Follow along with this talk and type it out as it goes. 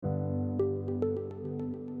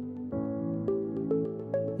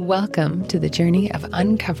Welcome to the journey of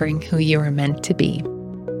uncovering who you are meant to be.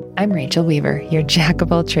 I'm Rachel Weaver, your jack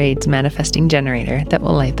of all trades manifesting generator that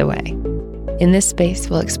will light the way. In this space,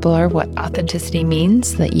 we'll explore what authenticity means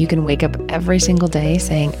so that you can wake up every single day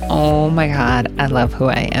saying, oh my God, I love who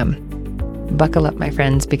I am. Buckle up, my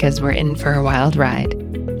friends, because we're in for a wild ride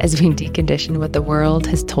as we decondition what the world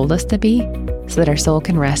has told us to be so that our soul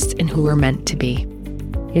can rest in who we're meant to be.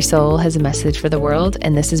 Your soul has a message for the world,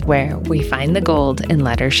 and this is where we find the gold and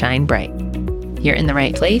let her shine bright. You're in the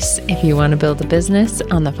right place if you want to build a business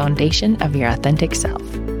on the foundation of your authentic self.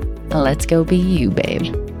 Let's go be you, babe.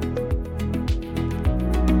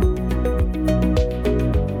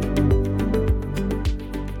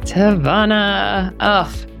 Tavona.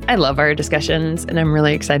 Oh, I love our discussions, and I'm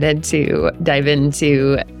really excited to dive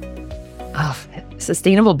into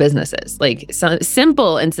sustainable businesses, like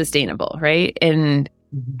simple and sustainable, right? And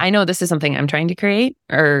I know this is something I'm trying to create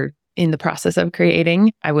or in the process of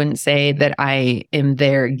creating. I wouldn't say that I am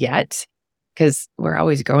there yet because we're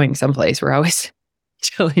always going someplace. We're always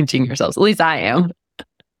challenging ourselves. At least I am.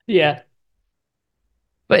 Yeah.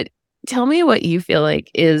 But tell me what you feel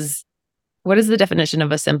like what is the definition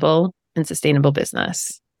of a simple and sustainable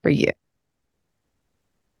business for you?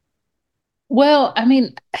 Well, I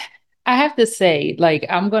mean, I have to say,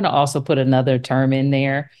 I'm going to also put another term in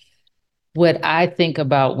there. What I think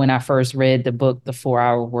about when I first read the book, The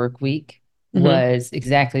 4-Hour Work Week, was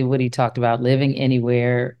exactly what he talked about: living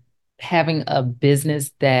anywhere, having a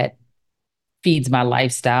business that feeds my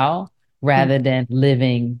lifestyle rather than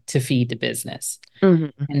living to feed the business.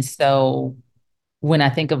 And so when I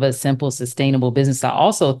think of a simple, sustainable business, I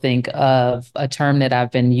also think of a term that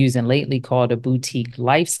I've been using lately called a boutique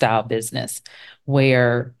lifestyle business,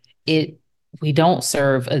 where we don't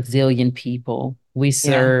serve a zillion people. We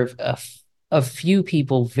serve a few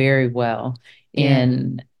people very well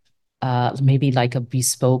in maybe like a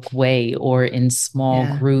bespoke way or in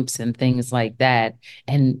small groups and things like that.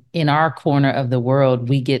 And in our corner of the world,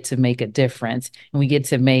 we get to make a difference, and we get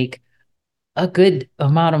to make a good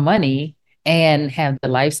amount of money and have the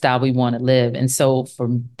lifestyle we want to live. And so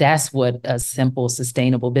that's what a simple,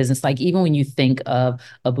 sustainable business, like even when you think of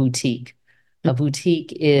a boutique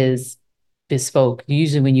is bespoke.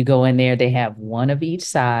 Usually when you go in there, they have one of each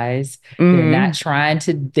size. They're not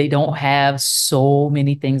they don't have so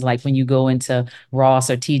many things like when you go into Ross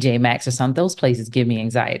or TJ Maxx or something. Those places give me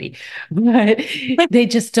anxiety, but they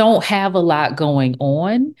just don't have a lot going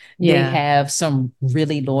on. They have some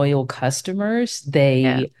really loyal customers.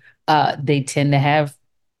 They tend to have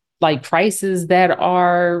like prices that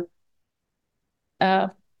are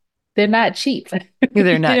they're not cheap.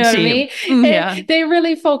 They're not you know cheap. What I mean? And they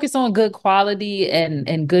really focus on good quality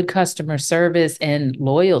and good customer service and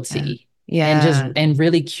loyalty. And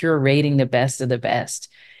really curating the best of the best.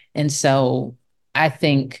 And so I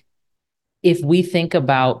think if we think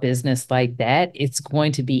about business like that, it's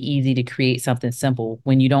going to be easy to create something simple.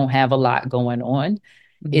 When you don't have a lot going on,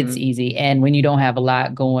 it's easy. And when you don't have a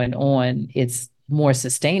lot going on, it's more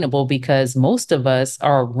sustainable because most of us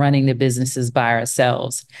are running the businesses by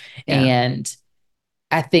ourselves. And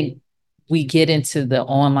I think we get into the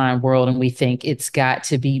online world and we think it's got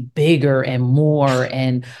to be bigger and more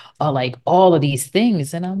and like all of these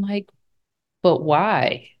things. And I'm like, but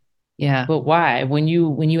why? But why? When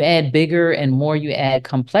you add bigger and more, you add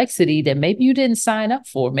complexity that maybe you didn't sign up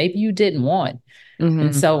for, maybe you didn't want.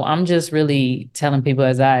 And so I'm just really telling people,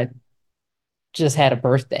 as I just had a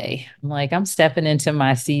birthday, I'm like, I'm stepping into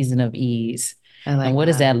my season of ease. And what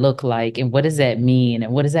does that look like? And what does that mean?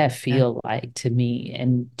 And what does that feel like to me?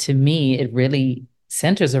 And to me, it really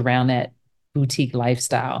centers around that boutique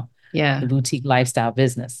lifestyle, the boutique lifestyle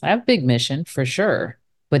business. I have a big mission for sure,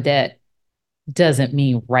 but that doesn't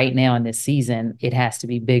mean right now in this season, it has to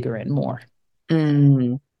be bigger and more.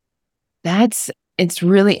 It's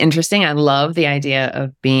really interesting. I love the idea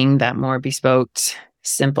of being that more bespoke,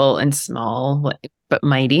 simple and small, but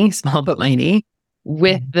mighty,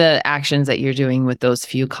 with the actions that you're doing with those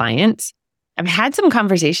few clients. I've had some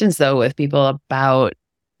conversations though with people about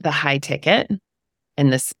the high ticket,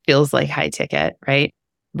 and this feels like high ticket, right?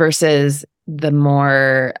 Versus the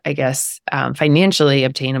more, I guess, financially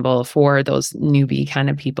obtainable for those newbie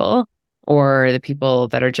kind of people, or the people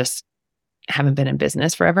that are just haven't been in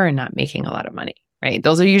business forever and not making a lot of money, right?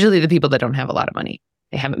 Those are usually the people that don't have a lot of money.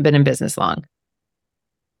 They haven't been in business long.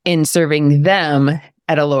 In serving them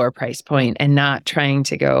at a lower price point and not trying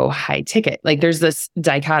to go high ticket. Like there's this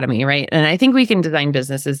dichotomy, right? And I think we can design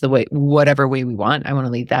businesses whatever way we want. I want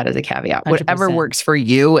to leave that as a caveat. 100%. Whatever works for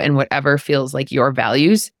you and whatever feels like your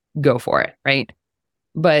values, go for it, right?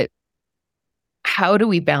 But how do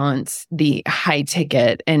we balance the high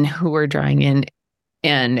ticket and who we're drawing in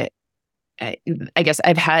And I guess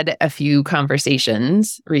I've had a few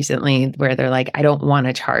conversations recently where they're like, I don't want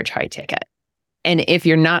to charge high ticket. And if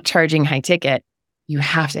you're not charging high ticket, you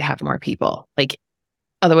have to have more people. Like,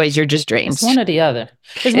 otherwise you're just It's drained. one or the other.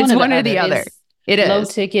 It's one It's or the one or other. the other. It's It low is.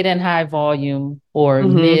 ticket and high volume or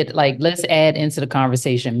Mm-hmm. mid, like let's add into the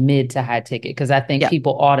conversation mid to high ticket. Cause I think Yep.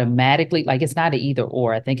 people automatically, like it's not an either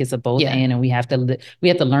or. I think it's a both Yeah. and we have to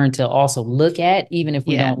learn to also look at, even if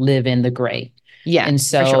we Yeah. don't live in the gray. Yeah. And For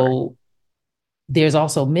sure. so there's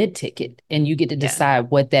also mid ticket, and you get to Yeah.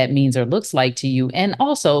 decide what that means or looks like to you. And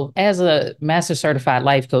also, as a master certified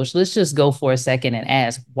life coach, let's just go for a second and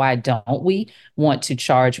ask, why don't we want to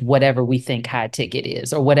charge whatever we think high ticket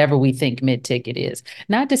is or whatever we think mid ticket is?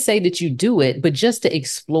 Not to say that you do it, but just to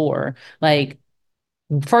explore, like,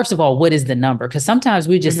 first of all, what is the number? Because sometimes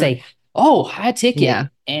we just Mm-hmm. say, oh, high ticket. Yeah.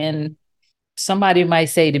 And somebody might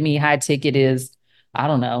say to me, high ticket is, I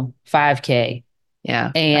don't know, 5K.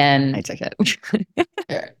 Yeah. I And took it.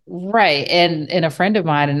 right. And a friend of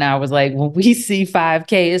mine and I was like, when we see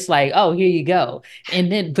 5K, it's like, oh, here you go.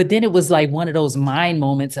 But then it was like one of those mind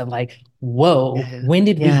moments of like, whoa, Yeah. when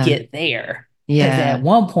did we Yeah. get there? Because at Yeah.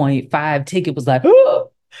 one point, five ticket was like,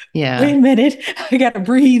 oh, Yeah. wait a minute, I gotta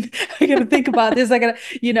breathe. I gotta think about this.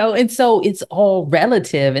 And so it's all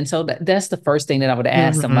relative. And so that's the first thing that I would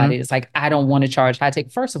ask Mm-hmm. somebody. It's like, I don't want to charge high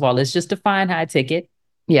ticket. First of all, let's just define high ticket.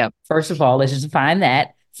 Yep. First of all, let's just define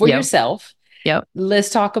that for Yep. yourself. Yep. Let's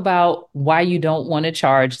talk about why you don't want to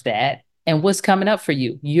charge that and what's coming up for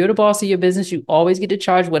you. You're the boss of your business. You always get to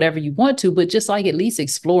charge whatever you want to, but just like at least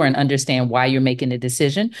explore and understand why you're making a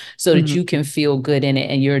decision so that Mm-hmm. you can feel good in it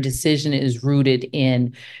and your decision is rooted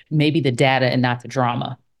in maybe the data and not the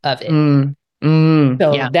drama of it. Mm. Mm.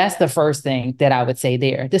 So Yeah. that's the first thing that I would say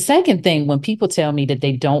there. The second thing, when people tell me that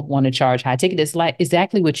they don't want to charge high ticket, it's like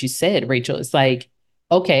exactly what you said, Rachel. It's like,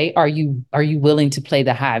 okay, are you willing to play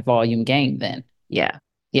the high volume game then? Yeah.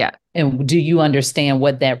 Yeah. And do you understand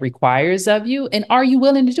what that requires of you? And are you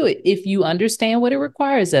willing to do it? If you understand what it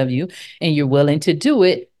requires of you and you're willing to do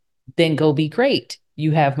it, then go be great.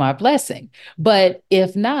 You have my blessing. But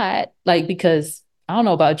if not, like, because I don't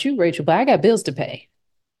know about you, Rachel, but I got bills to pay.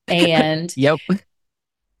 And Yep.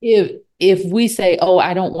 if we say, oh,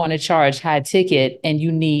 I don't want to charge high ticket and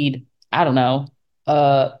you need, I don't know,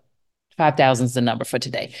 5,000 is the number for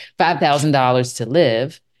today, $5,000 to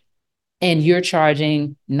live, and you're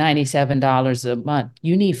charging $97 a month,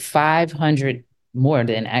 you need 500, more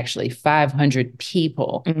than actually 500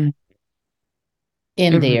 people Mm-hmm.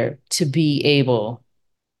 in Mm-hmm. there to be able,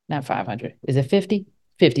 not 500, is it 50?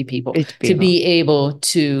 50 people It's to people. be able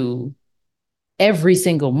to every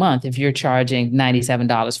single month, if you're charging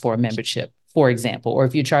 $97 for a membership, for example, or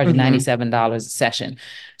if you're charging Mm-hmm. $97 a session.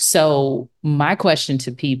 So my question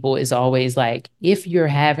to people is always like, if you're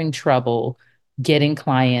having trouble getting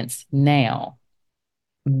clients now,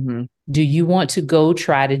 Mm-hmm. do you want to go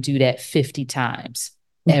try to do that 50 times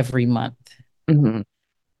every month? Mm-hmm.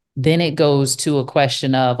 Then it goes to a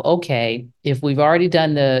question of, okay, if we've already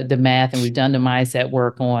done the math and we've done the mindset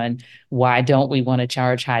work on why don't we want to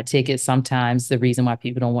charge high ticket, sometimes the reason why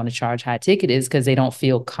people don't want to charge high ticket is because they don't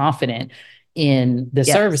feel confident in the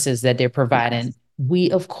Yes. services that they're Yes. providing.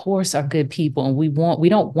 We of course are good people, and we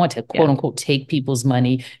don't want to Yeah. quote unquote take people's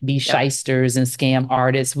money, be Yep. shysters and scam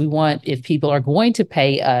artists. We want, if people are going to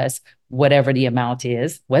pay us whatever the amount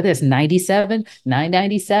is, whether it's 97,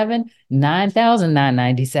 997,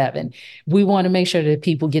 9,997, we want to make sure that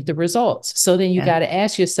people get the results. So then you Yeah. got to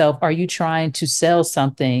ask yourself, are you trying to sell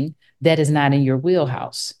something that is not in your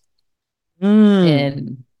wheelhouse? Mm.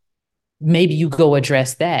 And maybe you go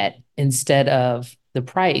address that instead of the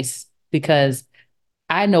price, because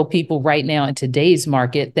I know people right now in today's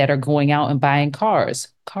market that are going out and buying cars.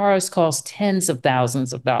 Cars cost tens of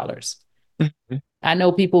thousands of dollars. Mm-hmm. I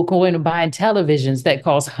know people going and buying televisions that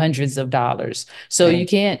cost hundreds of dollars. So you Right.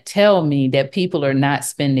 can't tell me that people are not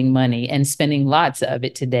spending money and spending lots of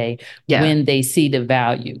it today Yeah. when they see the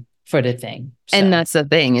value for the thing. And So that's the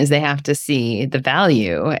thing, is they have to see the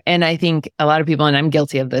value. And I think a lot of people, and I'm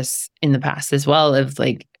guilty of this in the past as well, of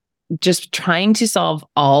like just trying to solve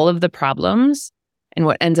all of the problems. And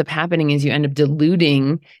what ends up happening is you end up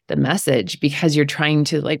diluting the message because you're trying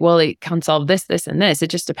to like, well, it can solve this, this, and this. It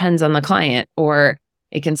just depends on the client, or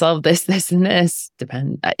it can solve this, this, and this.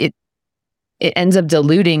 It ends up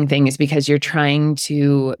diluting things because you're trying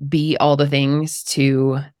to be all the things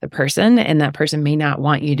to the person, and that person may not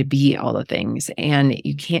want you to be all the things. And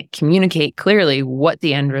you can't communicate clearly what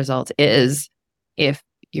the end result is if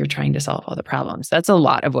you're trying to solve all the problems. That's a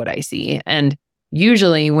lot of what I see. And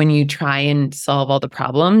usually when you try and solve all the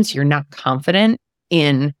problems, you're not confident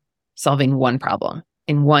in solving one problem.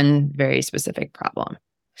 in one very specific problem.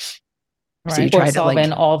 So you Right. Or try to solving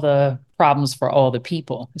like, all the problems for all the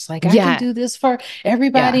people. It's like, I can yeah, do this for yeah,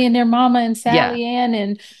 everybody and their mama and yeah, Sally Ann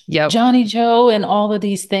and yep, Johnny Joe and all of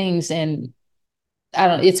these things. And I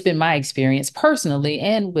don't, it's been my experience personally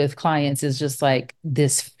and with clients is just like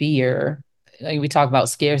this fear. Like we talk about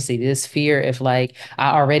scarcity, this fear if like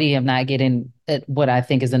I already am not getting what I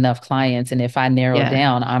think is enough clients. And if I narrow yeah,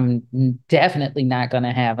 down, I'm definitely not going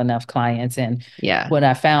to have enough clients. And yeah. what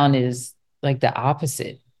I found is like the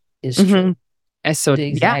opposite is Mm-hmm. true. And so, The yeah,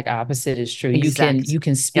 exact opposite is true. exact. You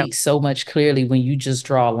can Yep, speak so much clearly when you just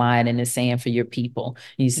draw a line in the sand for your people.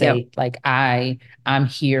 You yep, say like I'm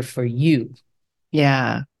here for you,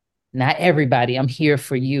 yeah, not everybody. I'm here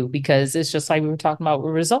for you because it's just like we were talking about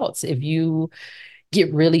with results. If you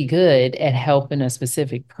get really good at helping a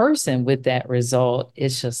specific person with that result,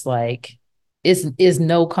 it's just like it's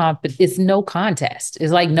no contest.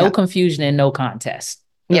 It's like no yeah, confusion and no contest.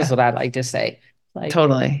 That's yeah, what I like to say. Like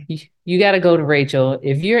totally. you got to go to Rachel.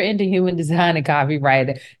 If you're into human design and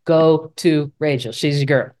copyright, go to Rachel. She's your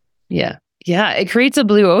girl. Yeah. Yeah. It creates a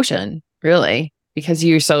blue ocean, really, because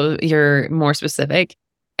you're more specific.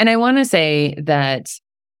 And I want to say that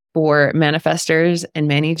for manifestors and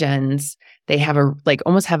many gens, they have a like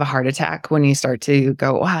almost have a heart attack when you start to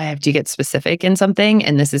go, wow, I have to get specific in something.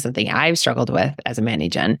 And this is something I've struggled with as a mani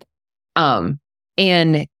gen. Um,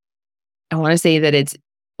 and I want to say that it's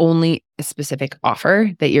only a specific offer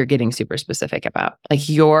that you're getting super specific about. Like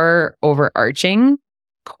your overarching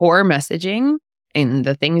core messaging and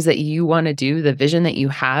the things that you want to do, the vision that you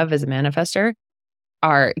have as a manifester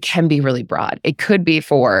can be really broad. It could be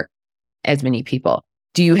for as many people.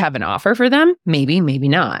 Do you have an offer for them? Maybe, maybe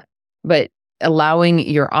not. But allowing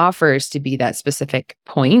your offers to be that specific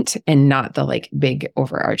point and not the like big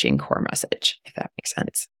overarching core message, if that makes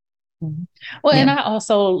sense. Mhm. Well, Yeah. and I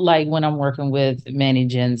also like when I'm working with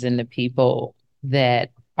managers and the people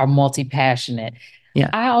that are multi-passionate, Yeah.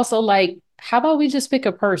 I also like, how about we just pick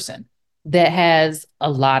a person that has a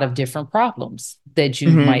lot of different problems that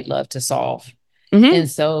you Hmm. might love to solve? Hmm. And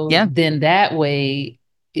so Yeah. then that way,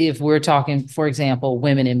 if we're talking, for example,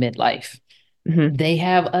 women in midlife, Hmm. they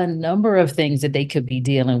have a number of things that they could be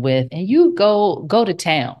dealing with, and you go to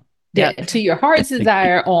town Yeah. to your heart's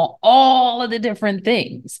desire on all of the different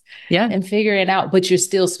things Yeah. and figuring out, but you're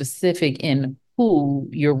still specific in who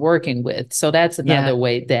you're working with. So that's Yeah. another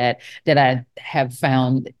way that I have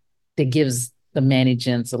found that gives the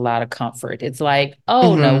managers a lot of comfort. It's like,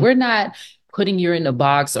 oh no, Hmm. we're not putting you in a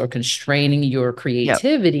box or constraining your Yep.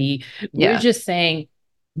 creativity. We're Yeah. just saying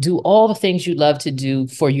do all the things you love to do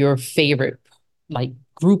for your favorite like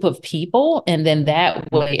group of people, and then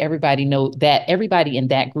that way everybody in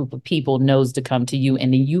that group of people knows to come to you,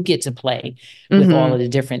 and then you get to play with all Hmm. of the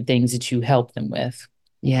different things that you help them with.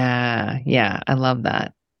 Yeah. Yeah. I love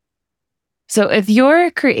that. So if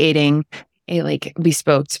you're creating a like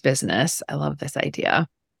bespoke business, I love this idea.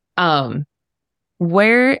 Um,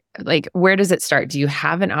 where does it start? Do you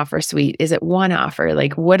have an offer suite? Is it one offer?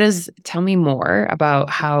 Like tell me more about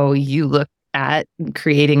how you look at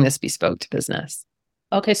creating this bespoke business.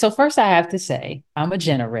 Okay, so first I have to say I'm a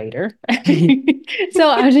generator. So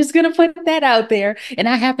I'm just going to put that out there. And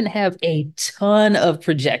I happen to have a ton of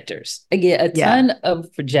projectors. Again, a Yeah. ton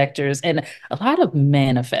of projectors and a lot of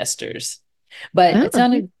manifestors, but Oh, a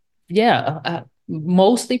ton okay. of, yeah,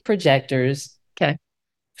 mostly projectors, Okay.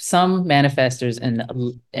 some manifestors,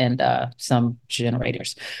 and some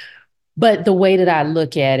generators. But the way that I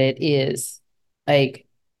look at it is like,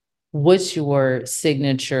 what's your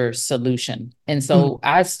signature solution? And Mhm. so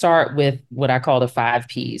I start with what I call the 5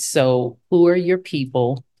 Ps. So who are your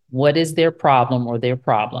people? What is their problem or their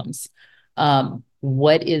problems?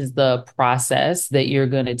 What is the process that you're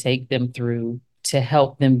going to take them through to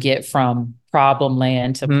help them get from problem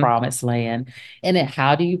land to Mhm. promised land? And then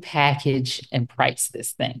how do you package and price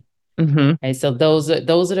this thing? Mhm. Okay, so those are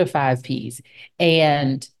the 5 Ps.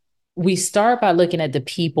 And we start by looking at the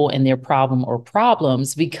people and their problem or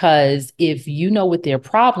problems, because if you know what their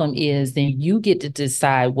problem is, then you get to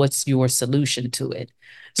decide what's your solution to it.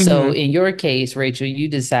 So Mhm. in your case, Rachel, you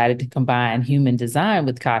decided to combine human design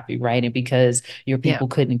with copywriting because your Yeah. people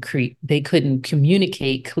they couldn't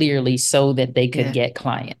communicate clearly so that they could Yeah. get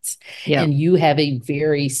clients. Yeah. And you have a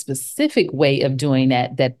very specific way of doing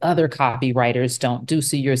that that other copywriters don't do.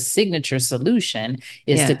 So your signature solution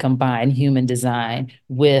is to Yeah. combine human design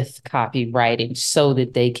with copywriting so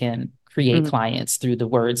that they can create Mhm. clients through the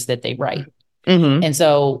words that they write. Mhm. And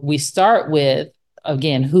so we start with,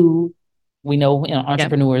 again, who we know, Yeah.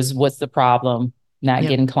 entrepreneurs, what's the problem? not Yep.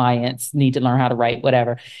 getting clients, need to learn how to write,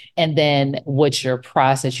 whatever. And then what's your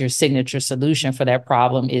process, your signature solution for that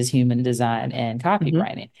problem is human design and Hmm.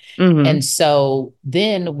 copywriting. Hmm. And so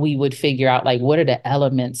then we would figure out like what are the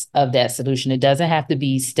elements of that solution. It doesn't have to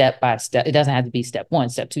be step by step. It doesn't have to be step one,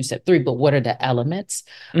 step two, step three, but what are the elements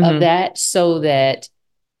of Hmm. that so that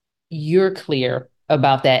you're clear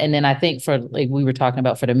about that. And then I think for like we were talking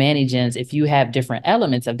about for the managers, if you have different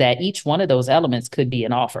elements of that, each one of those elements could be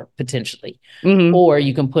an offer potentially, Hmm. or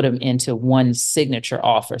you can put them into one signature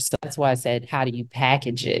offer. So that's why I said, how do you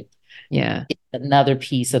package it? Yeah. Another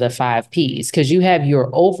piece of the 5 Ps, because you have your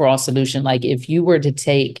overall solution. Like if you were to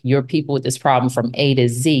take your people with this problem from A to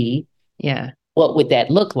Z, Yeah. what would that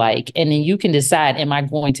look like? And then you can decide, am I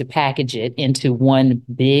going to package it into one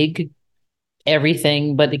big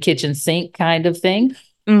everything but the kitchen sink kind of thing?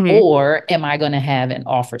 Hmm. Or am I going to have an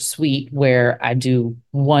offer suite where I do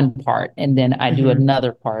one part and then I do Hmm.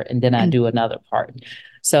 another part and then I do another part?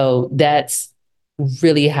 So that's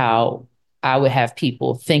really how I would have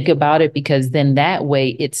people think about it, because then that way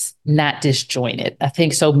it's not disjointed. I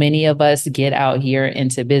think so many of us get out here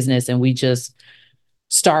into business and we just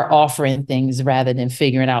start offering things rather than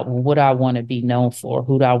figuring out, well, what do I want to be known for?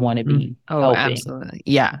 Who do I want to be Oh, helping? absolutely.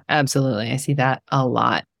 Yeah, absolutely. I see that a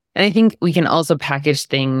lot. And I think we can also package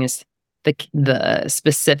things, the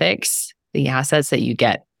specifics, the assets that you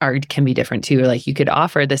get are can be different too. Like you could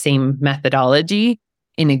offer the same methodology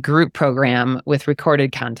in a group program with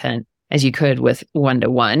recorded content as you could with one to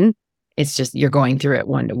one. It's just you're going through it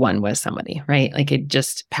one to one with somebody, right? Like it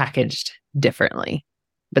just packaged differently,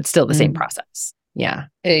 but still the same Mm-hmm. process. Yeah.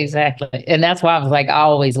 Exactly. And that's why I was like, I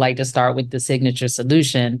always like to start with the signature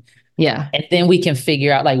solution. Yeah. And then we can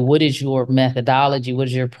figure out like what is your methodology, what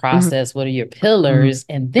is your Hmm. process, what are your Hmm. pillars,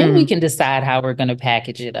 and then we Hmm. can decide how we're going to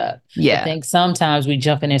package it up. I Yeah. think sometimes we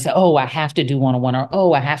jump in and say, "Oh, I have to do one-on-one," or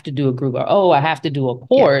 "Oh, I have to do a group," or "Oh, I have to do a Yeah.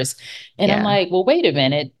 course." And I'm Yeah. like, "Well, wait a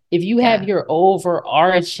minute. If you have Yeah. your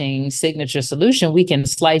overarching signature solution, we can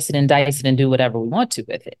slice it and dice it and do whatever we want to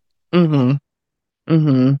with it." Hmm.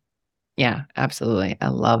 Hmm. Yeah, absolutely. I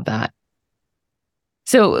love that.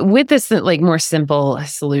 So with this like more simple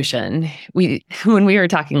solution, we when we were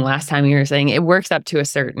talking last time, you were saying it works up to a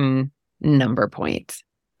certain number point,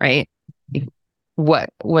 right? What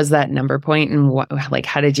was that number point and what like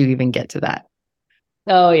how did you even get to that?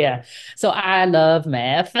 Oh yeah. So I love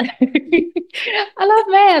math. I love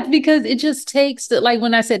math because it just takes like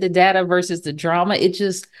when I said the data versus the drama, it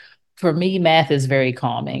just for me, math is very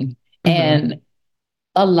calming. Hmm. And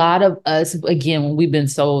a lot of us, again, when we've been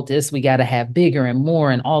sold this, we got to have bigger and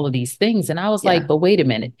more and all of these things. And I was Yeah. like, but wait a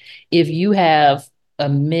minute. If you have a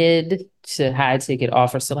mid to high ticket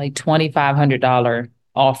offer, so like $2,500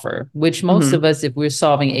 offer, which most Hmm. of us, if we're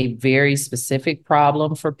solving a very specific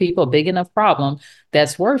problem for people, a big enough problem,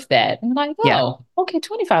 that's worth that. And like, Yeah. oh, okay,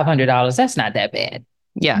 $2,500, that's not that bad.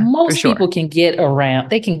 Yeah, for Most sure. people can get around,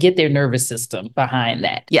 they can get their nervous system behind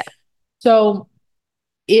that. Yeah. So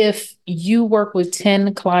if you work with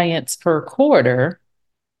 10 clients per quarter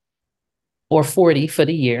or 40 for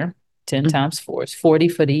the year, 10 Hmm. times 4 is 40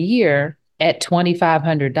 for the year at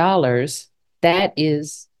 $2,500, that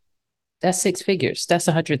is that's six figures. That's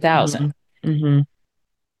 100,000. Hmm. Hmm.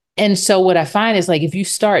 And so what I find is like if you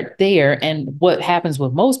start there, and what happens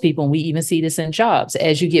with most people, and we even see this in jobs,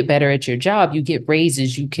 as you get better at your job, you get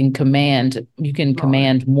raises, you can More.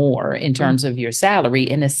 command more in Mhm. terms of your salary.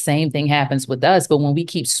 And the same thing happens with us. But when we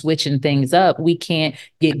keep switching things up, we can't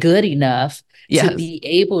get good enough to Yes. be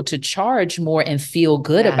able to charge more and feel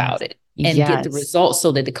good Yes. about it and get the Yes. results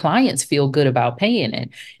so that the clients feel good about paying it.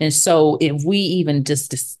 And so if we even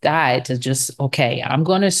just decide to just, okay, I'm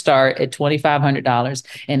going to start at $2,500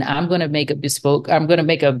 and I'm going to make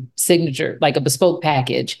a signature, like a bespoke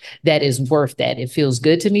package that is worth that. It feels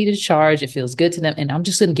good to me to charge. It feels good to them. And I'm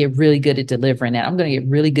just going to get really good at delivering that. I'm going to get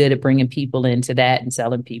really good at bringing people into that and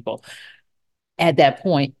selling people. At that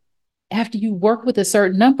point, after you work with a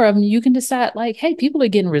certain number of them, you can decide like, hey, people are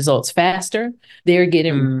getting results faster. They're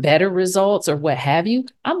getting Mm-hmm. better results or what have you.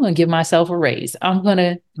 I'm going to give myself a raise. I'm going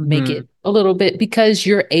to make Mm-hmm. it a little bit because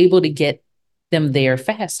you're able to get them there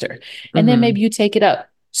faster. And then Mm-hmm. maybe you take it up.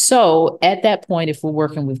 So at that point, if we're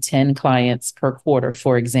working with 10 clients per quarter,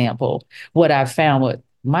 for example, what I've found with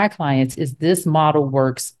my clients is this model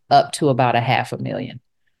works up to about a half a million,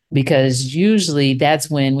 because usually that's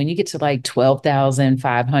when you get to like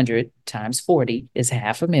 12,500 times 40 is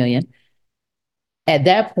half a million. At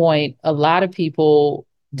that point, a lot of people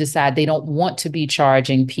decide they don't want to be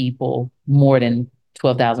charging people more than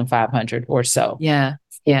 12,500 or so Yeah.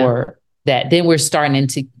 Yeah. for that. Then we're starting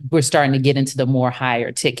to get into the more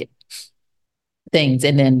higher ticket things.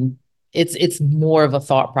 And then it's more of a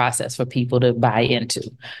thought process for people to buy into.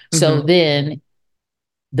 So Mm-hmm. then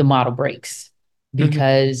the model breaks Mm-hmm.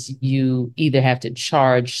 because you either have to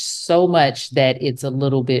charge so much that it's a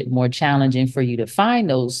little bit more challenging for you to find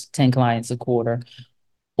those 10 clients a quarter,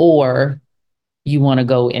 or you want to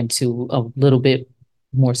go into a little bit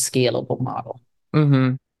more scalable model.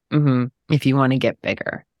 Mm-hmm. Mm-hmm. If you want to get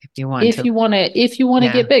bigger, if you want If to, you want to if you want to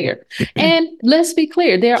yeah. get bigger. And let's be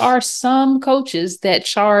clear, there are some coaches that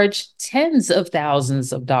charge tens of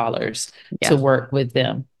thousands of dollars to Yeah. work with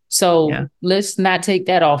them. Yeah. So let's not take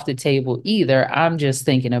that off the table either. I'm just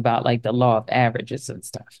thinking about like the law of averages and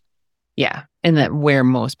stuff. Yeah. And that where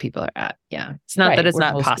most people are at. Yeah. It's not that Right, it's where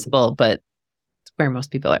not most people. possible, but it's where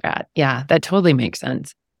most people are at. Yeah. That totally makes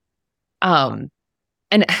sense. Um,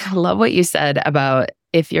 and I love what you said about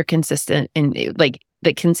if you're consistent in like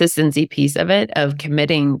the consistency piece of it, of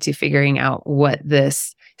committing to figuring out what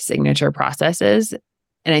this signature process is.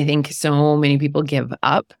 And I think so many people give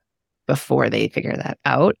up before they figure that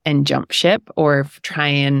out and jump ship or try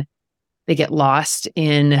and they get lost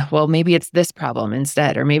in, well, maybe it's this problem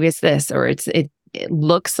instead, or maybe it's this, or it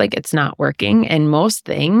looks like it's not working. And most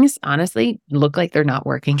things, honestly, look like they're not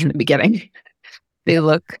working in the beginning. They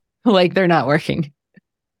look like they're not working.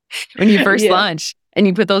 When you first Yeah. launch and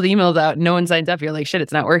you put those emails out, no one signs up, you're like, shit,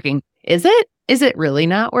 it's not working. Is it? Is it really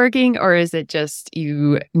not working? Or is it just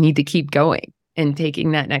you need to keep going and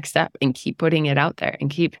taking that next step and keep putting it out there and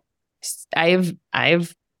keep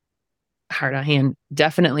I've heart on hand,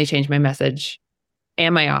 definitely changed my message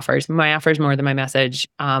and my offers more than my message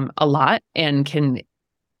a lot, and can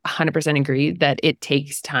 100% agree that it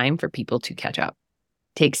takes time for people to catch up.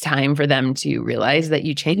 It takes time for them to realize that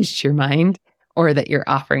you changed your mind or that you're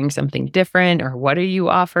offering something different, or what are you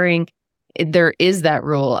offering? There is that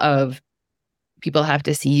rule of people have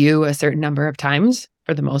to see you a certain number of times.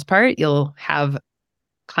 For the most part, you'll have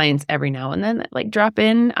clients every now and then that like drop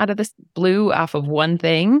in out of this blue off of one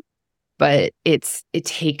thing, but it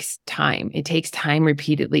takes time. It takes time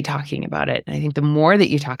repeatedly talking about it. And I think the more that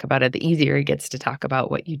you talk about it, the easier it gets to talk about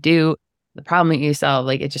what you do, the problem that you solve.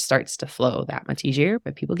 Like it just starts to flow that much easier.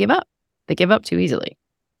 But people give up. They give up too easily.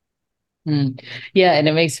 Mm. Yeah, and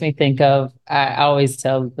it makes me think of I always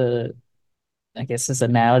tell the I guess this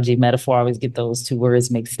analogy, metaphor, I always get those two words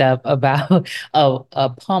mixed up about a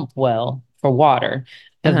pump well for water.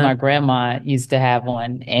 Because Uh-huh. my grandma used to have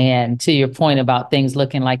one. And to your point about things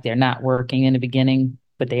looking like they're not working in the beginning,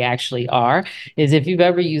 but they actually are, is if you've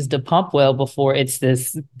ever used a pump well before, it's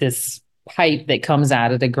this pipe that comes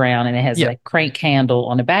out of the ground and it has Yeah. a crank handle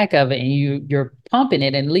on the back of it, and you're pumping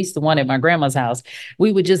it. And at least the one at my grandma's house,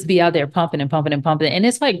 we would just be out there pumping and pumping and pumping. And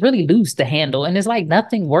it's like really loose to handle. And it's like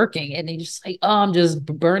nothing working. And you're just like, oh, I'm just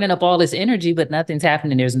burning up all this energy, but nothing's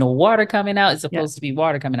happening. There's no water coming out. It's Yeah. supposed to be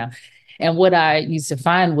water coming out. And what I used to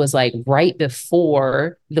find was like right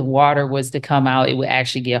before the water was to come out, it would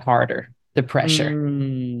actually get harder, the pressure.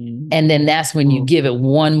 Mm. And then that's when you Ooh. give it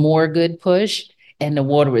one more good push and the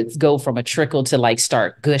water would go from a trickle to like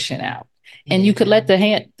start gushing out. And you could Yeah. let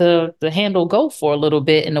the handle go for a little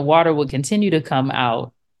bit and the water would continue to come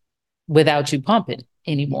out without you pumping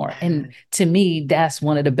anymore. Yeah. And to me, that's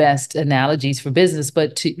one of the best analogies for business.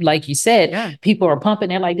 But to, like you said, Yeah. people are pumping.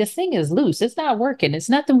 They're like, this thing is loose. It's not working. It's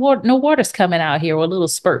nothing. Water, no water's coming out here, or a little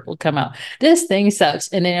spurt will come out. This thing sucks.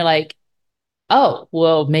 And then they're like, oh,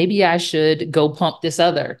 well, maybe I should go pump this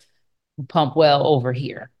other pump well over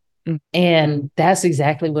here. Mm-hmm. And that's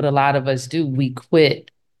exactly what a lot of us do. We quit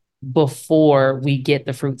before we get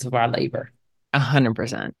the fruits of our labor.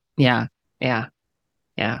 100%. Yeah. Yeah.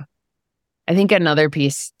 Yeah. I think another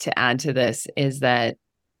piece to add to this is that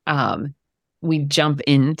um, we jump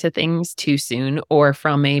into things too soon, or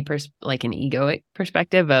from a like an egoic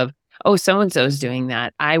perspective of, oh, so and so is doing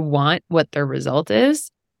that. I want what their result is,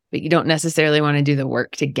 but you don't necessarily want to do the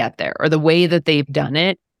work to get there, or the way that they've done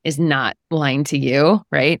it is not aligned to you,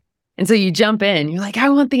 right? And so you jump in, you're like, I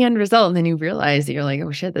want the end result, and then you realize that you're like,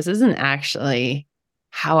 oh shit, this isn't actually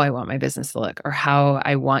how I want my business to look or how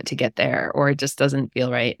I want to get there, or it just doesn't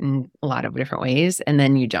feel right in a lot of different ways. And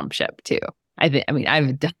then you jump ship too. I mean,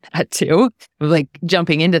 I've done that too, like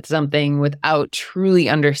jumping into something without truly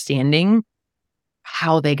understanding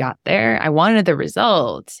how they got there. I wanted the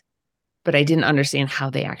results, but I didn't understand how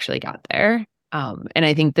they actually got there. And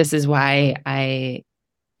I think this is why I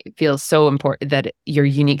feel so important that your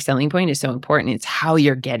unique selling point is so important. It's how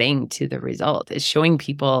you're getting to the result. It's showing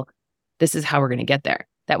people this is how we're going to get there.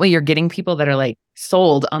 That way you're getting people that are like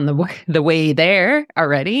sold on the way there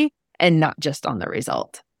already and not just on the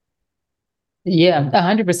result. Yeah,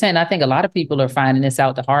 100%. I think a lot of people are finding this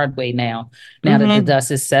out the hard way now. Now that the Mm-hmm.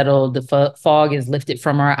 dust is settled, the fog is lifted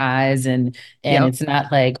from our eyes, and Yep. it's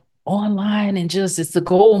not like online and just it's the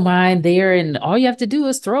gold mine there, and all you have to do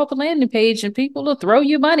is throw up a landing page and people will throw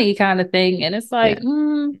you money kind of thing. And it's like,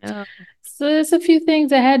 Yeah. Yeah. so there's a few things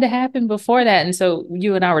that had to happen before that. And so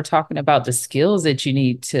you and I were talking about the skills that you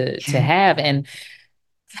need to have. And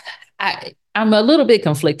I'm a little bit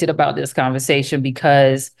conflicted about this conversation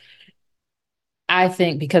because I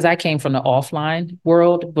think because I came from the offline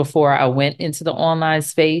world before I went into the online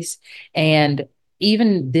space. And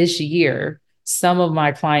even this year, some of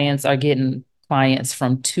my clients are getting clients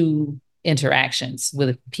from two interactions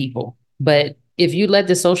with people. But if you let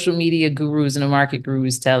the social media gurus and the market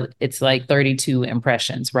gurus tell, it's like 32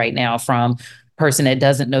 impressions right now from person that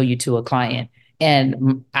doesn't know you to a client.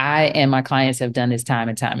 And I and my clients have done this time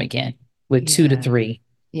and time again with two to Yeah. three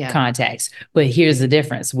Yeah. contacts. But here's the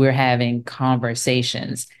difference: we're having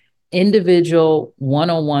conversations, individual one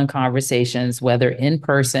on one conversations, whether in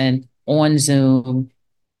person, on Zoom,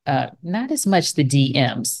 not as much the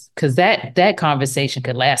DMs, because that conversation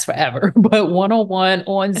could last forever, but one on one,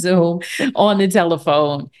 on Zoom, on the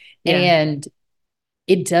telephone. Yeah. And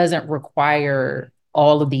it doesn't require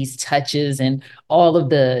all of these touches and all of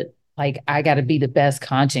the like I got to be the best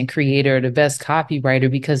content creator, the best copywriter,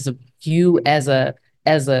 because you as a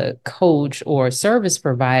coach or a service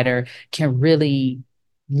provider can really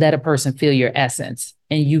let a person feel your essence.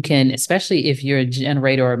 And you can, especially if you're a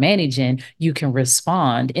generator or a managing, you can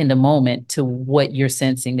respond in the moment to what you're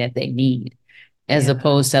sensing that they need, as Yeah.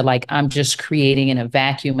 opposed to like I'm just creating in a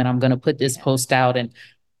vacuum and I'm going to put this Yeah. post out and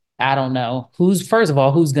I don't know who's, first of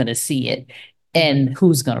all, who's going to see it Mhm. and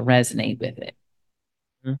who's going to resonate with it.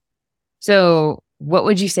 Mhm. So, what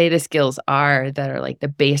would you say the skills are that are like the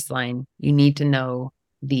baseline? You need to know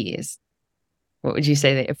these. What would you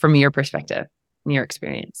say that, from your perspective, in your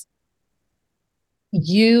experience?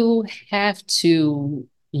 You have to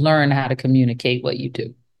learn how to communicate what you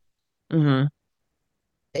do. Hmm.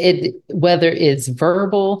 It whether it's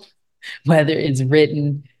verbal, whether it's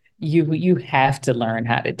written, you have to learn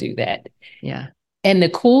how to do that. Yeah. And the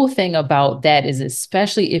cool thing about that is,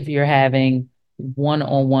 especially if you're having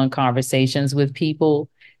one-on-one conversations with people,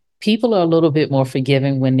 people are a little bit more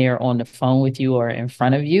forgiving when they're on the phone with you or in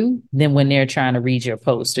front of you than when they're trying to read your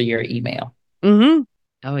post or your email. Hmm.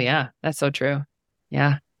 Oh, yeah. That's so true.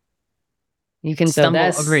 Yeah. You can So stumble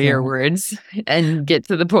over that's your words and get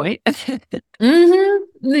to the point.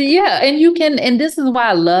 yeah, and you can, and this is why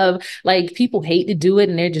I love, like, people hate to do it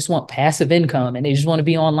and they just want passive income and they just want to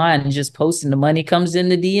be online and just posting the money comes in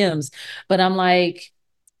the DMs. But I'm like,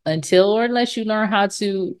 until or unless you learn how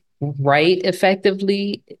to write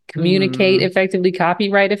effectively, communicate Mm. effectively,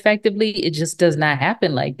 copyright effectively, it just does not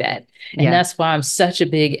happen like that. And Yeah. that's why I'm such a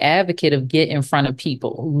big advocate of get in front of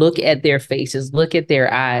people, look at their faces, look at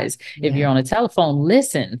their eyes. If you're Yeah. on a telephone,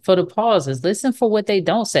 listen for the pauses, listen for what they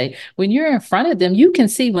don't say. When you're in front of them, you can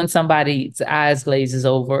see when somebody's eyes glazes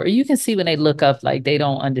over, or you can see when they look up like they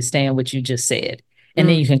don't understand what you just said. And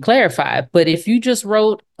then Mm. you can clarify. But if you just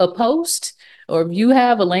wrote a post, or if you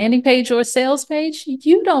have a landing page or a sales page,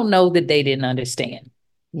 you don't know that they didn't understand.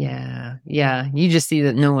 Yeah. Yeah. You just see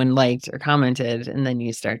that no one liked or commented, and then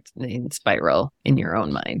you start to spiral in your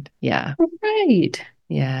own mind. Yeah. Right.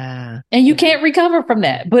 Yeah. And you Yeah. can't recover from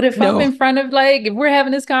that. But if I'm No. in front of, like, if we're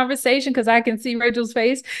having this conversation because I can see Rachel's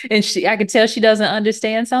face and I can tell she doesn't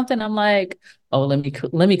understand something, I'm like, oh,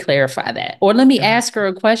 let me clarify that. Or let me Uh-huh. ask her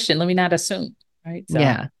a question. Let me not assume. Right. So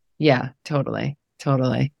Yeah. Yeah. Totally.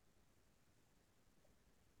 Totally.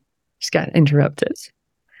 Just got interrupted.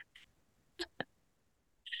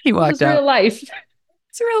 He this walked is out. real life.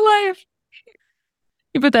 It's real life.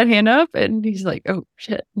 He put that hand up and he's like, oh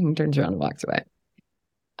shit. And he turns around and walks away.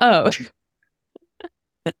 Oh,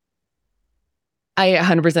 I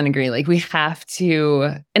 100% agree. Like, we have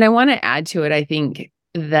to, and I want to add to it, I think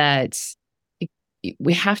that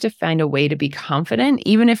we have to find a way to be confident,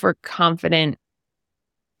 even if we're confident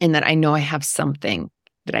in that I know I have something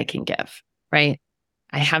that I can give, right?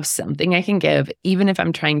 I have something I can give. Even if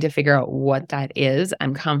I'm trying to figure out what that is,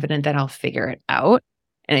 I'm confident that I'll figure it out.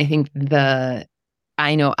 And I think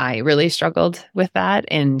I know I really struggled with that,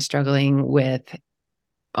 and struggling with,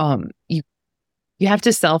 you have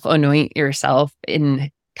to self-anoint yourself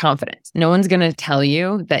in confidence. No one's going to tell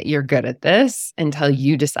you that you're good at this until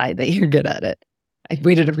you decide that you're good at it. I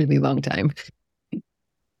waited a really long time.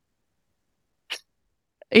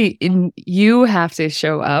 And you have to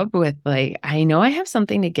show up with, like, I know I have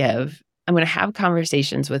something to give. I'm going to have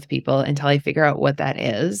conversations with people until I figure out what that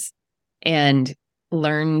is, and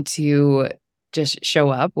learn to just show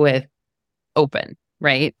up with open,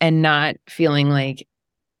 right? And not feeling like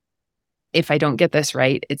if I don't get this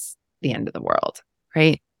right, it's the end of the world,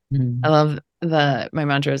 right? I Mm. love my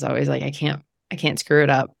mantra is always like, I can't screw it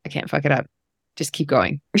up. I can't fuck it up. Just keep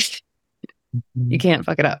going. You Mhm. can't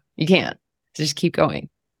fuck it up. You can't. So just keep going.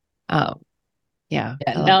 Um, yeah,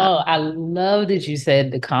 Yeah, I love that. no, I love that you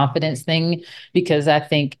said the confidence thing because I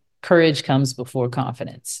think courage comes before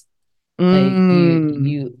confidence. Like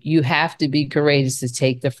Mm, you have to be courageous to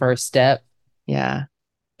take the first step. yeah,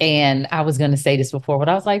 And I was going to say this before, but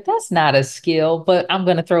I was like, that's not a skill, but I'm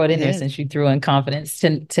going to throw it in it there is. since you threw in confidence,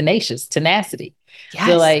 tenacious, tenacity. So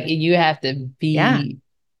Yes. like Yeah.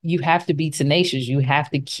 you have to be tenacious. You have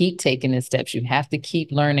to keep taking the steps. You have to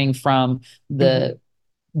keep learning from Hmm. the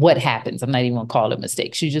what happens. I'm not even gonna call it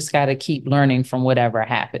mistakes. You just got to keep learning from whatever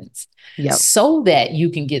happens Yep. so that you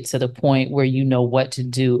can get to the point where you know what to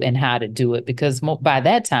do and how to do it. Because by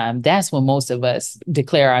that time, that's when most of us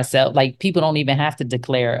declare ourselves like people don't even have to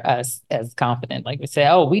declare us as confident. Like we say,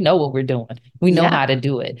 oh, we know what we're doing, we know Yeah. how to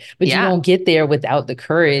do it. But you Yeah. won't get there without the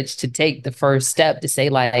courage to take the first step to say,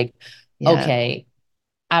 like, Yeah. okay,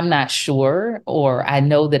 I'm not sure, or I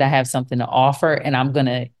know that I have something to offer, and I'm going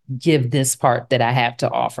to give this part that I have to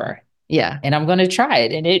offer, Yeah. and I'm going to try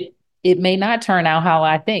it. And it may not turn out how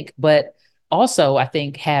I think, but also I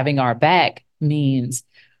think having our back means,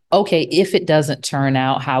 okay, if it doesn't turn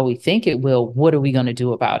out how we think it will, what are we going to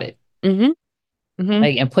do about it? Hmm. Hmm.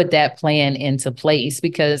 Like, and put that plan into place.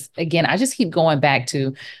 Because again, I just keep going back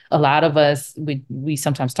to a lot of us, we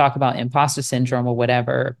sometimes talk about imposter syndrome or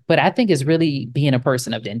whatever, but I think it's really being a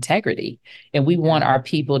person of integrity, and we Yeah. want our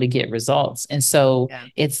people to get results. And so Yeah.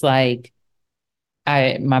 it's like,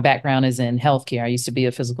 my background is in healthcare. I used to be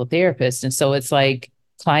a physical therapist. And so it's like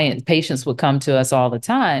patients would come to us all the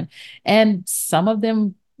time, and some of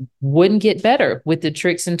them wouldn't get better with the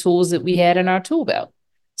tricks and tools that we had in our tool belt.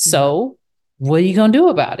 Hmm. So what are you going to do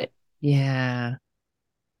about it? Yeah.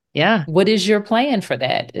 Yeah. What is your plan for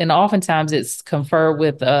that? And oftentimes it's confer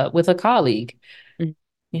with a colleague. Mm.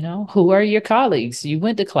 You know, who are your colleagues? You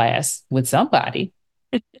went to class with somebody.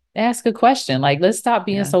 Ask a question. Like, let's stop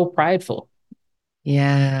being Yeah. so prideful.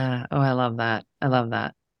 Yeah. Oh, I love that. I love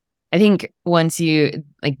that. I think once you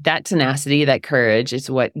like that tenacity, that courage is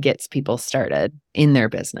what gets people started in their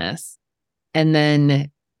business. And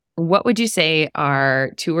then what would you say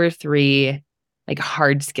are two or three like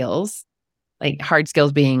hard skills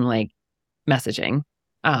being like messaging,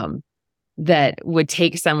 um, that would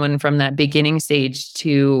take someone from that beginning stage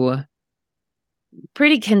to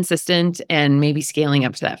pretty consistent and maybe scaling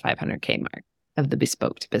up to that 500K mark of the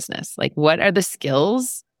bespoke business? Like, what are the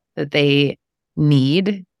skills that they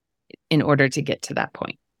need in order to get to that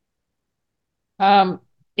point? Um,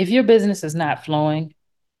 if your business is not flowing,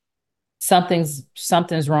 something's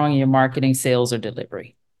wrong in your marketing, sales, or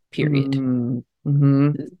delivery. Period.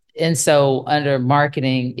 Mm-hmm. And so under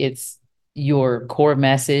marketing, it's your core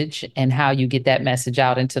message and how you get that message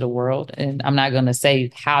out into the world. And I'm not going to say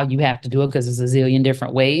how you have to do it because there's a zillion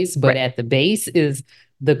different ways, but Right. at the base is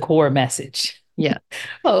the core message. Yeah.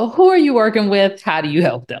 Oh, who are you working with? How do you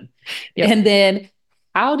help them? Yep. And then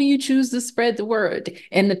how do you choose to spread the word?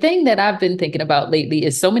 And the thing that I've been thinking about lately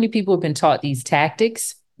is so many people have been taught these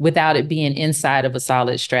tactics without it being inside of a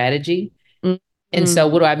solid strategy. And so,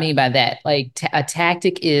 Mm-hmm. what do I mean by that? Like, a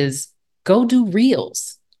tactic is go do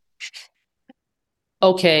reels.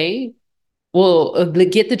 Okay. Well,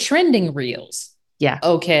 get the trending reels. Yeah.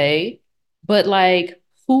 Okay. But, like,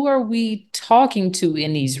 who are we talking to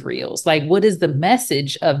in these reels? Like, what is the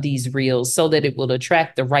message of these reels so that it will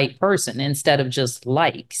attract the right person instead of just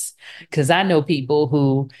likes? Because I know people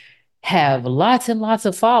who have lots and lots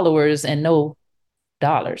of followers and no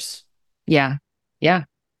dollars. Yeah. Yeah.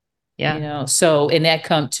 You Yeah. know, so and that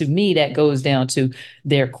come to me, that goes down to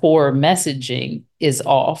their core messaging is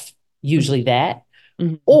off, usually that,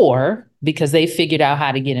 Mm-hmm. or because they figured out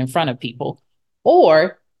how to get in front of people,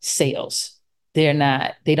 or sales. They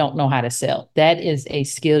don't know how to sell. That is a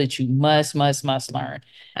skill that you must learn.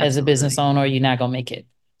 As a business Absolutely. owner, you're not going to make it. Yeah.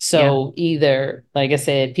 So either, like I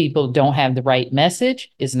said, people don't have the right message,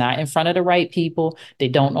 is not in front of the right people. They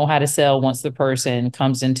don't know how to sell once the person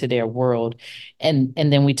comes into their world. And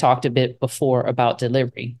then we talked a bit before about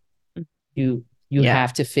delivery. You Yeah.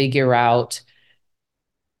 have to figure out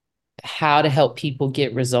how to help people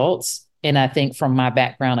get results. And I think from my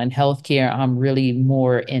background in healthcare, I'm really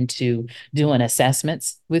more into doing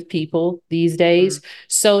assessments with people these Mm. days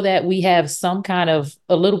so that we have some kind of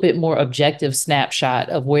a little bit more objective snapshot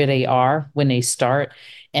of where they are when they start,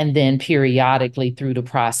 and then periodically through the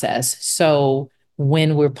process. So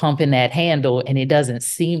when we're pumping that handle and it doesn't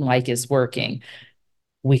seem like it's working,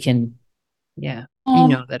 we can, Yeah. You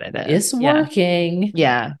know that it is. it's Yeah. working.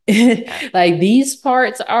 Yeah. Yeah. Like, these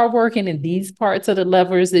parts are working and these parts are the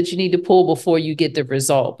levers that you need to pull before you get the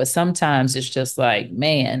result. But sometimes it's just like,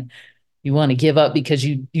 man, You want to give up because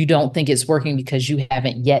you don't think it's working because you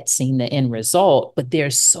haven't yet seen the end result. But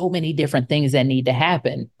there's so many different things that need to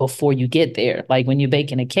happen before you get there. Like when you're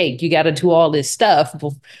baking a cake, you got to do all this stuff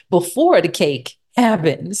before the cake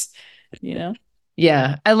happens, you know?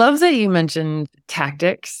 Yeah. I love that you mentioned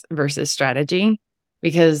tactics versus strategy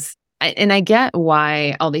because I get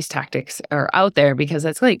why all these tactics are out there because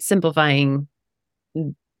it's like simplifying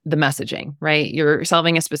the messaging, right? You're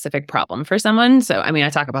solving a specific problem for someone. So, I mean, I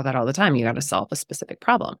talk about that all the time. You got to solve a specific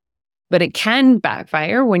problem. But it can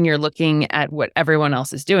backfire when you're looking at what everyone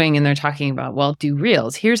else is doing and they're talking about, well, do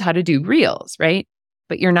reels. Here's how to do reels, right?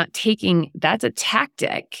 But you're not taking, that's a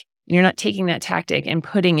tactic. You're not taking that tactic and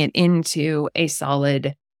putting it into a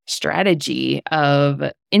solid strategy of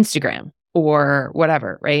Instagram or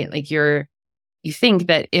whatever, right? Like you think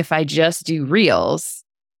that if I just do reels,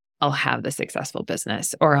 I'll have the successful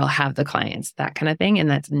business or I'll have the clients, that kind of thing. And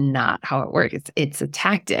that's not how it works. It's a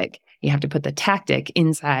tactic. You have to put the tactic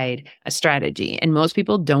inside a strategy. And most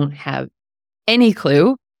people don't have any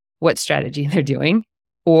clue what strategy they're doing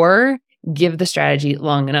or give the strategy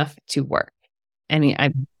long enough to work. I mean,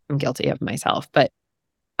 I'm guilty of myself, but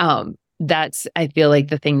that's, I feel like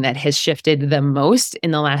the thing that has shifted the most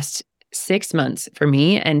in the last 6 months for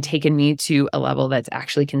me and taken me to a level that's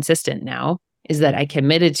actually consistent now is that I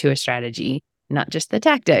committed to a strategy, not just the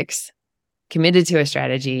tactics, committed to a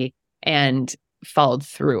strategy and followed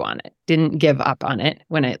through on it. Didn't give up on it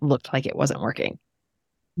when it looked like it wasn't working.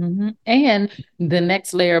 Mm-hmm. And the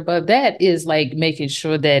next layer above that is like making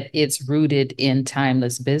sure that it's rooted in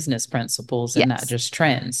timeless business principles and not Yes. just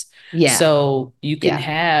trends. Yeah. So you can Yeah.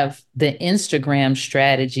 have the Instagram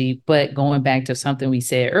strategy, but going back to something we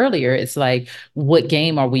said earlier, it's like, what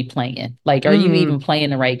game are we playing? Like, are you even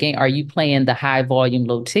playing the right game? Are you playing the high volume,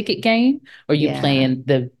 low ticket game? Or are you Yeah. playing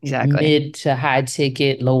the Exactly. mid to high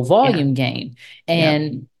ticket, low Yeah. volume game? Yeah.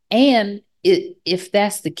 And if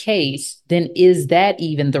that's the case, then is that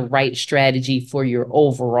even the right strategy for your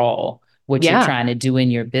overall, what you're Yeah. trying to do in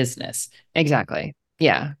your business? Exactly.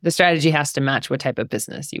 Yeah. The strategy has to match what type of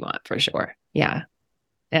business you want for sure. Yeah.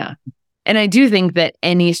 Yeah. And I do think that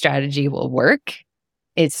any strategy will work.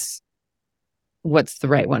 It's what's the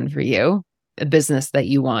right one for you, the business that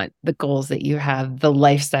you want, the goals that you have, the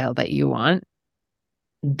lifestyle that you want.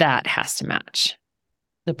 That has to match.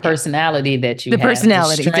 The Yeah. personality that you The have, the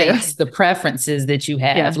personality too. strengths, the preferences that you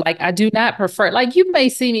Yeah. have. Like, I do not prefer, like, you may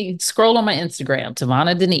see me scroll on my Instagram,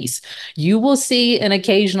 Tavona Denise. You will see an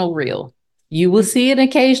occasional reel. You will see an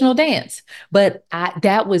occasional dance, but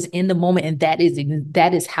that was in the moment, and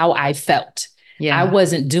that is how I felt. I Yeah.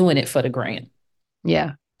 wasn't doing it for the gram.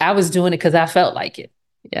 Yeah. I was doing it because I felt like it.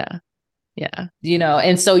 Yeah. Yeah.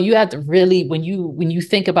 And so you have to really, when you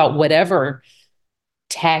think about whatever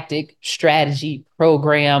tactic, strategy,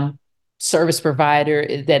 program, service provider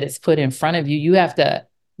that is put in front of you, you have to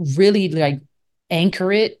really like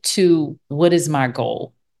anchor it to, what is my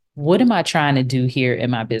goal? What am I trying to do here in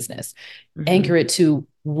my business? Anchor it to,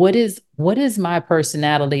 what is my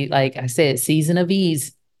personality? Like I said, season of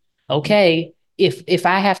ease. Okay, if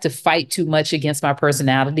I have to fight too much against my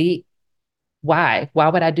personality, why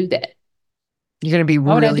would I do that? You're going to be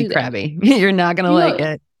Why would I really do that? crabby. You're not going to You like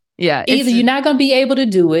know, it. Yeah. either you're not going to be able to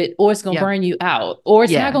do it, or it's going to Yeah. burn you out, or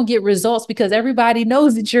it's not Yeah. going to get results because everybody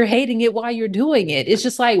knows that you're hating it while you're doing it. It's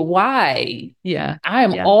just like, why? Yeah. I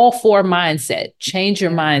am Yeah. all for mindset. Change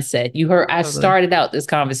your Yeah. mindset. You heard I Totally. started out this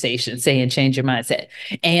conversation saying change your mindset.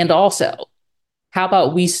 And also, how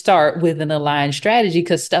about we start with an aligned strategy,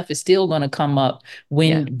 because stuff is still going to come up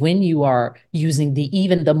Yeah. when you are using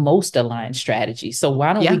even the most aligned strategy. So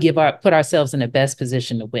why don't we Yeah. put ourselves in the best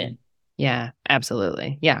position to win? Yeah.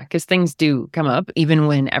 Absolutely. Yeah. Because things do come up, even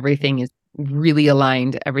when everything is really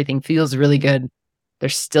aligned, everything feels really good.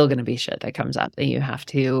 There's still going to be shit that comes up that you have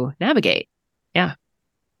to navigate. Yeah.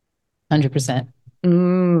 100%.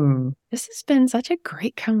 This has been such a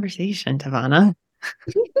great conversation, Tavona.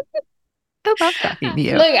 I love talking to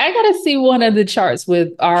you. Look, I gotta see one of the charts with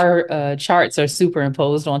our charts are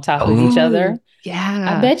superimposed on top of each Oh, other. I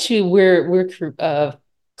yeah. bet you we're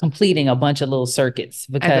completing a bunch of little circuits,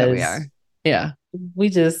 I bet we because are. Yeah. we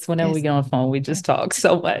just, whenever we It's get on the phone, we just talk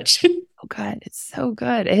so much. so good. It's so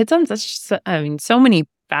good. It hits on so many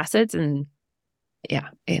facets and yeah,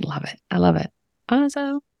 I love it. I love it.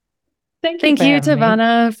 Also, Thank you thank for you, having me.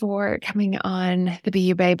 Tavona, for coming on the Be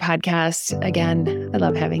You Babe podcast. Again, I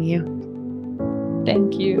love having you.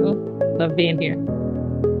 Thank you. Love being here.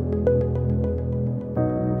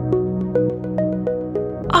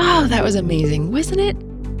 Oh, that was amazing, wasn't it?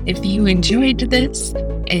 If you enjoyed this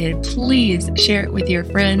and please share it with your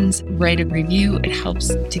friends, write a review. It helps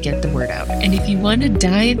to get the word out. And if you want to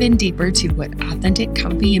dive in deeper to what authentic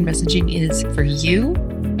copy and messaging is for you,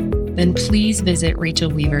 then please visit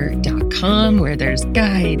rachelweaver.com, where there's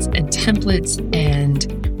guides and templates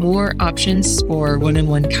and more options for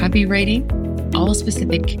one-on-one copywriting, all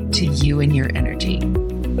specific to you and your energy.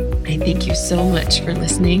 I thank you so much for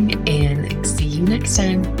listening, and see you next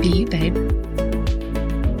time. Be you, babe.